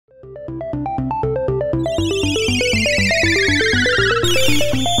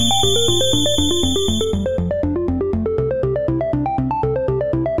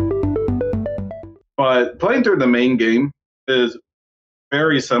But playing through the main game is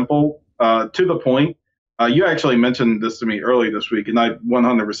very simple, to the point. You actually mentioned this to me early this week, and I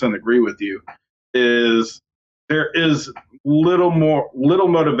 100% agree with you. Is there is little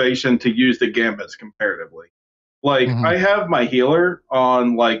motivation to use the gambits comparatively. Like I have my healer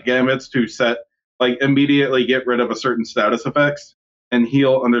on like gambits to set like immediately get rid of a certain status effects and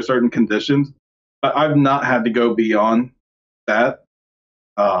heal under certain conditions, but I've not had to go beyond that.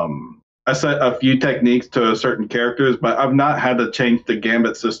 I set a few techniques to certain characters, but I've not had to change the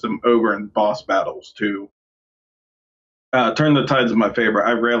gambit system over in boss battles to turn the tides in my favor.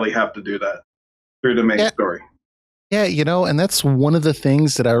 I rarely have to do that through the main story. Yeah, and that's one of the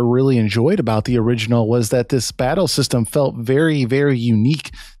things that I really enjoyed about the original was that this battle system felt very, very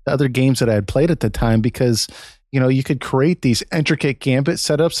unique to other games that I had played at the time because, you could create these intricate gambit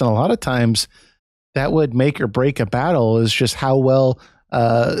setups, and a lot of times that would make or break a battle is just how well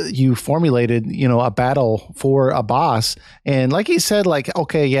you formulated, a battle for a boss. And like he said,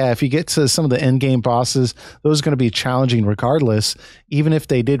 okay, yeah, if you get to some of the end game bosses, those are going to be challenging regardless, even if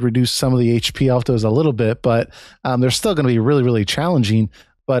they did reduce some of the HP off those a little bit, but they're still going to be really, really challenging.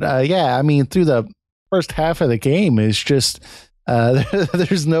 But yeah, I mean, through the first half of the game is just,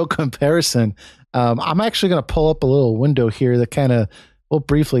 there's no comparison. I'm actually going to pull up a little window here that kind of, we'll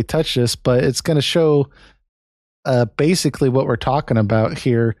briefly touch this, but it's going to show basically what we're talking about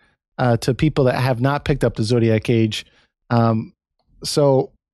here to people that have not picked up the Zodiac Age.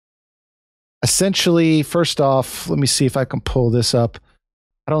 So essentially, first off, let me see if I can pull this up.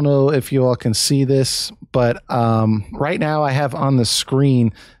 I don't know if you all can see this, but right now I have on the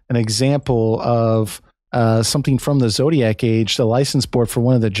screen an example of something from the Zodiac Age, the license board for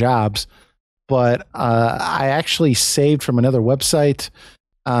one of the jobs. But I actually saved from another website.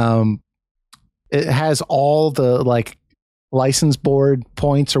 It has all the license board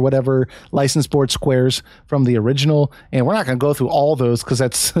points or whatever, license board squares from the original. And we're not going to go through all those because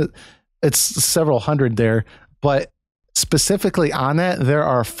it's several hundred there. But specifically on that, there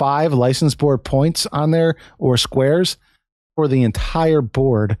are 5 license board points on there or squares for the entire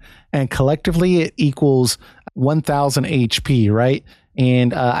board. And collectively it equals 1000 HP, right?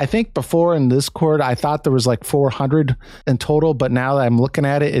 And I think before in Discord, I thought there was like 400 in total, but now that I'm looking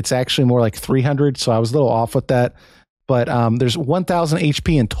at it, it's actually more like 300. So I was a little off with that. But there's 1000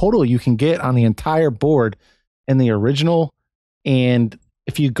 HP in total you can get on the entire board in the original. And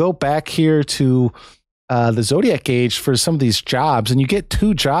if you go back here to the Zodiac Age for some of these jobs, and you get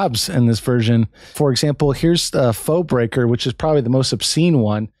 2 jobs in this version. For example, here's the Foe Breaker, which is probably the most obscene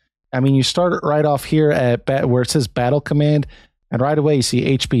one. I mean, you start right off here at where it says Battle Command. And right away, you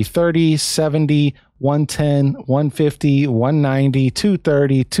see HP 30, 70, 110, 150, 190,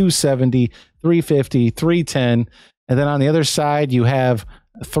 230, 270, 350, 310. And then on the other side, you have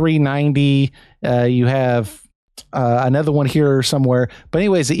 390. You have another one here somewhere. But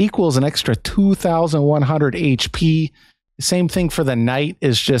anyways, it equals an extra 2,100 HP. Same thing for the Knight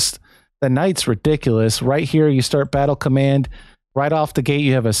is just, the Knight's ridiculous. Right here, you start Battle Command. Right off the gate,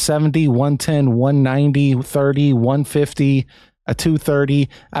 you have a 70, 110, 190, 30, 150, a 230.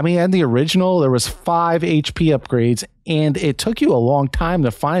 I mean, in the original, there was 5 HP upgrades, and it took you a long time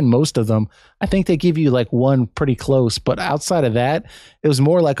to find most of them. I think they give you like one pretty close, but outside of that, it was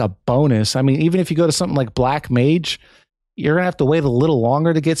more like a bonus. I mean, even if you go to something like Black Mage, you're going to have to wait a little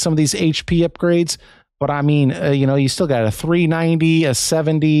longer to get some of these HP upgrades. But I mean, you still got a 390, a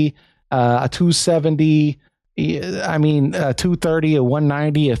 70, a 270, I mean, a 230, a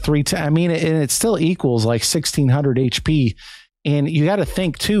 190, a 310. I mean, and it still equals like 1600 HP. And you got to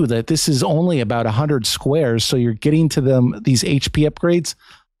think too that this is only about 100 squares, so you're getting to these HP upgrades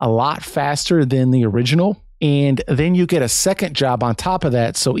a lot faster than the original. And then you get a second job on top of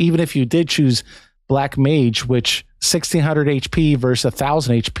that. So even if you did choose Black Mage, which 1600 HP versus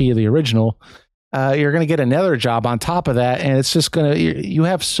 1000 HP of the original, you're going to get another job on top of that, and it's just going to, you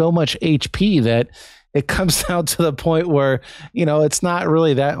have so much HP that it comes down to the point where, it's not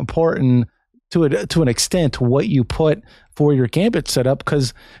really that important to an extent what you put for your gambit setup.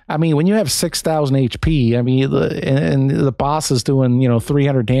 Because I mean, when you have 6,000 HP, I mean, and the boss is doing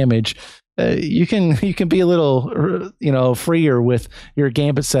 300 damage, you can be a little freer with your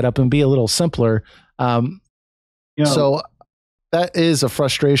gambit setup and be a little simpler. So that is a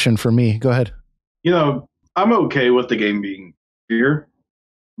frustration for me. Go ahead. I'm okay with the game being here,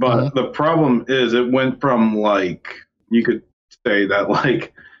 but the problem is it went from you could say that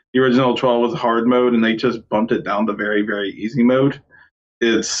the original 12 was hard mode and they just bumped it down to very, very easy mode.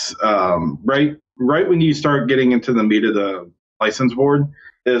 It's right when you start getting into the meat of the license board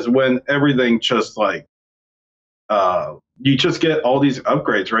is when everything just like you just get all these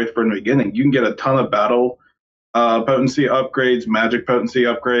upgrades right from the beginning. You can get a ton of battle potency upgrades, magic potency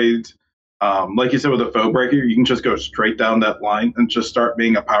upgrades. Like you said with the foe breaker, you can just go straight down that line and just start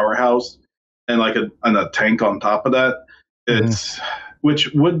being a powerhouse and like a tank on top of that. It's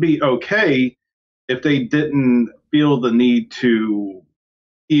which would be okay if they didn't feel the need to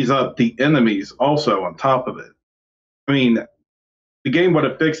ease up the enemies also on top of it. I mean, the game would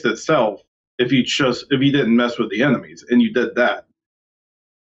have fixed itself if you didn't mess with the enemies and you did that.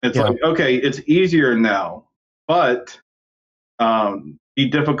 It's like, okay, it's easier now, but the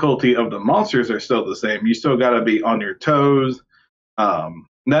difficulty of the monsters are still the same. You still got to be on your toes,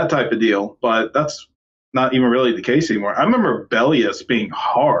 that type of deal. But that's not even really the case anymore. I remember Bellius being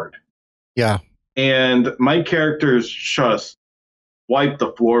hard. Yeah. And my characters just wiped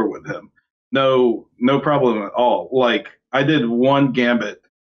the floor with him. No problem at all. Like, I did one gambit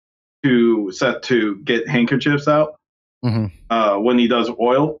to get handkerchiefs out when he does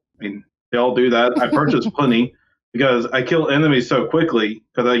oil. I mean, they all do that. I purchased plenty because I kill enemies so quickly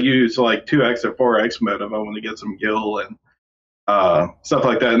because I use like 2x or 4x mode if I want to get some gil and stuff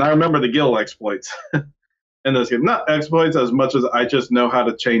like that. And I remember the gil exploits in this game. Not exploits as much as I just know how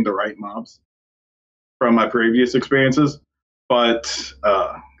to chain the right mobs from my previous experiences. But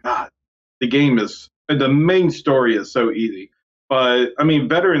God, the main story is so easy. But I mean,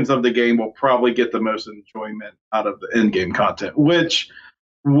 veterans of the game will probably get the most enjoyment out of the in-game content, which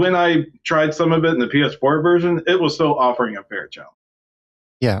when I tried some of it in the PS4 version, it was still offering a fair challenge.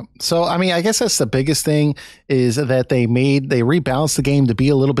 Yeah. So, I mean, I guess that's the biggest thing is that they rebalanced the game to be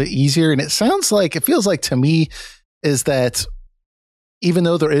a little bit easier. And it feels like to me is that even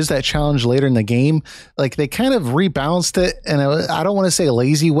though there is that challenge later in the game, like they kind of rebalanced it. And I don't want to say a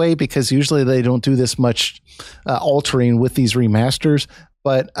lazy way because usually they don't do this much altering with these remasters.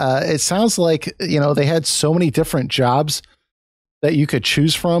 But it sounds like, they had so many different jobs that you could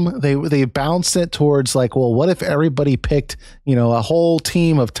choose from. They balanced it towards like, well, what if everybody picked, a whole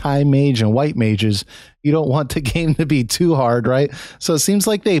team of time mage and white mages? You don't want the game to be too hard, right? So it seems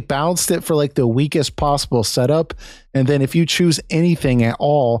like they balanced it for like the weakest possible setup. And then if you choose anything at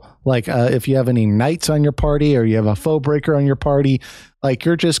all, like if you have any knights on your party or you have a foe breaker on your party, like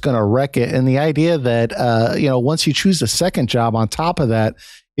you're just going to wreck it. And the idea that, once you choose the second job on top of that,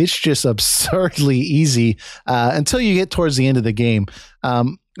 it's just absurdly easy until you get towards the end of the game.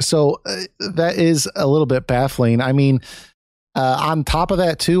 So that is a little bit baffling. I mean, on top of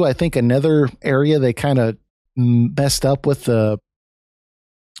that, too, I think another area they kind of messed up with the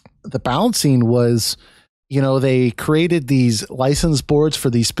balancing was, they created these license boards for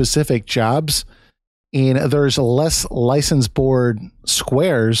these specific jobs, and there's less license board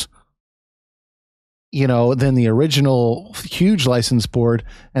squares than the original huge license board,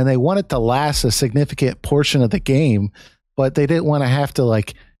 and they wanted to last a significant portion of the game, but they didn't want to have to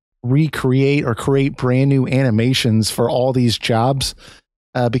like recreate or create brand new animations for all these jobs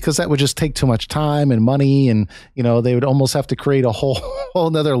because that would just take too much time and money, and they would almost have to create a whole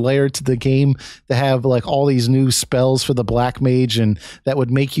another layer to the game to have like all these new spells for the black mage, and that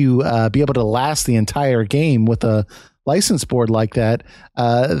would make you be able to last the entire game with a license board like that.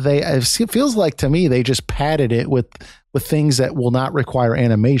 It feels like to me they just padded it with things that will not require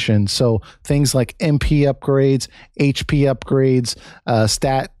animation. So things like MP upgrades, HP upgrades,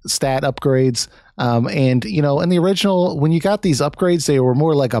 stat upgrades. And in the original, when you got these upgrades, they were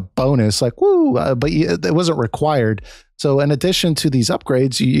more like a bonus, like woo, but it wasn't required. So in addition to these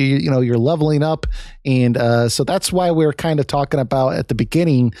upgrades, you're leveling up, and so that's why we're kind of talking about at the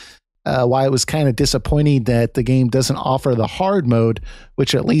beginning. Why it was kind of disappointing that the game doesn't offer the hard mode,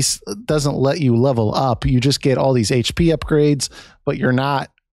 which at least doesn't let you level up. You just get all these HP upgrades, but you're not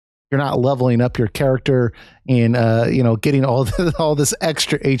leveling up your character and getting all this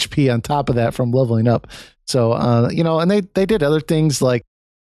extra HP on top of that from leveling up. So and they did other things like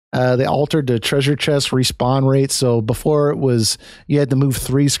they altered the treasure chest respawn rate. So before it was you had to move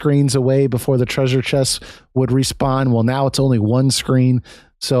 3 screens away before the treasure chest would respawn. Well, now it's only 1 screen.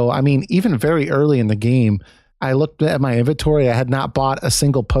 So, I mean, even very early in the game, I looked at my inventory. I had not bought a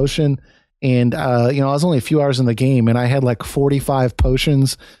single potion. And, I was only a few hours in the game, and I had like 45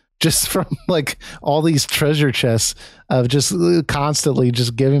 potions just from like all these treasure chests of just constantly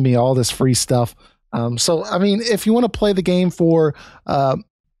just giving me all this free stuff. So, I mean, if you want to play the game for a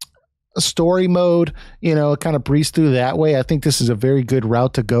story mode, kind of breeze through that way, I think this is a very good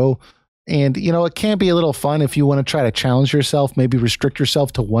route to go. And, it can be a little fun if you want to try to challenge yourself, maybe restrict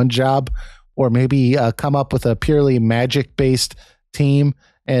yourself to one job, or maybe come up with a purely magic-based team.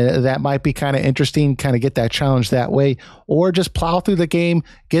 And that might be kind of interesting, kind of get that challenge that way, or just plow through the game,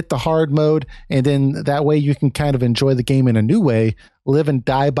 get the hard mode, and then that way you can kind of enjoy the game in a new way, live and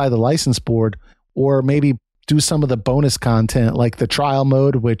die by the license board, or maybe do some of the bonus content like the trial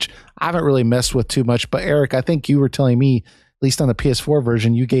mode, which I haven't really messed with too much. But Eric, I think you were telling me, at least on the PS4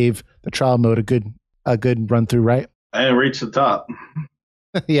 version, you gave the trial mode a good run through, right? I didn't reach the top.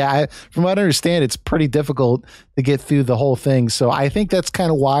 Yeah, from what I understand, it's pretty difficult to get through the whole thing. So I think that's kind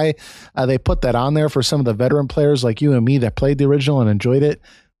of why they put that on there for some of the veteran players like you and me that played the original and enjoyed it.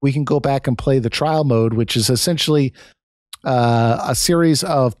 We can go back and play the trial mode, which is essentially a series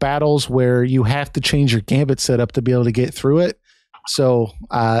of battles where you have to change your gambit setup to be able to get through it. So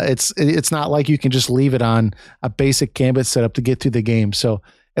it's not like you can just leave it on a basic gambit setup to get through the game. So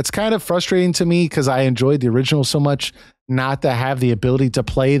it's kind of frustrating to me because I enjoyed the original so much not to have the ability to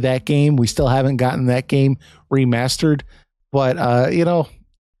play that game. We still haven't gotten that game remastered. But, I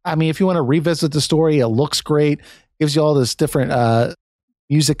mean, if you want to revisit the story, it looks great. Gives you all this different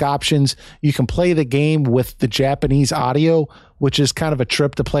music options. You can play the game with the Japanese audio, which is kind of a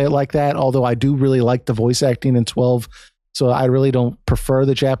trip to play it like that. Although I do really like the voice acting in 12. So I really don't prefer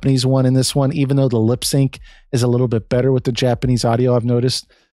the Japanese one in this one, even though the lip sync is a little bit better with the Japanese audio, I've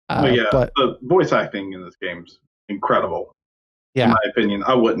noticed. But the voice acting in this game's incredible. Yeah. In my opinion,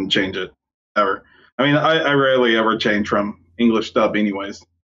 I wouldn't change it ever. I mean, I rarely ever change from English dub anyways.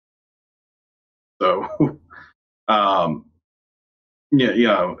 So,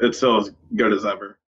 yeah, it's still as good as ever.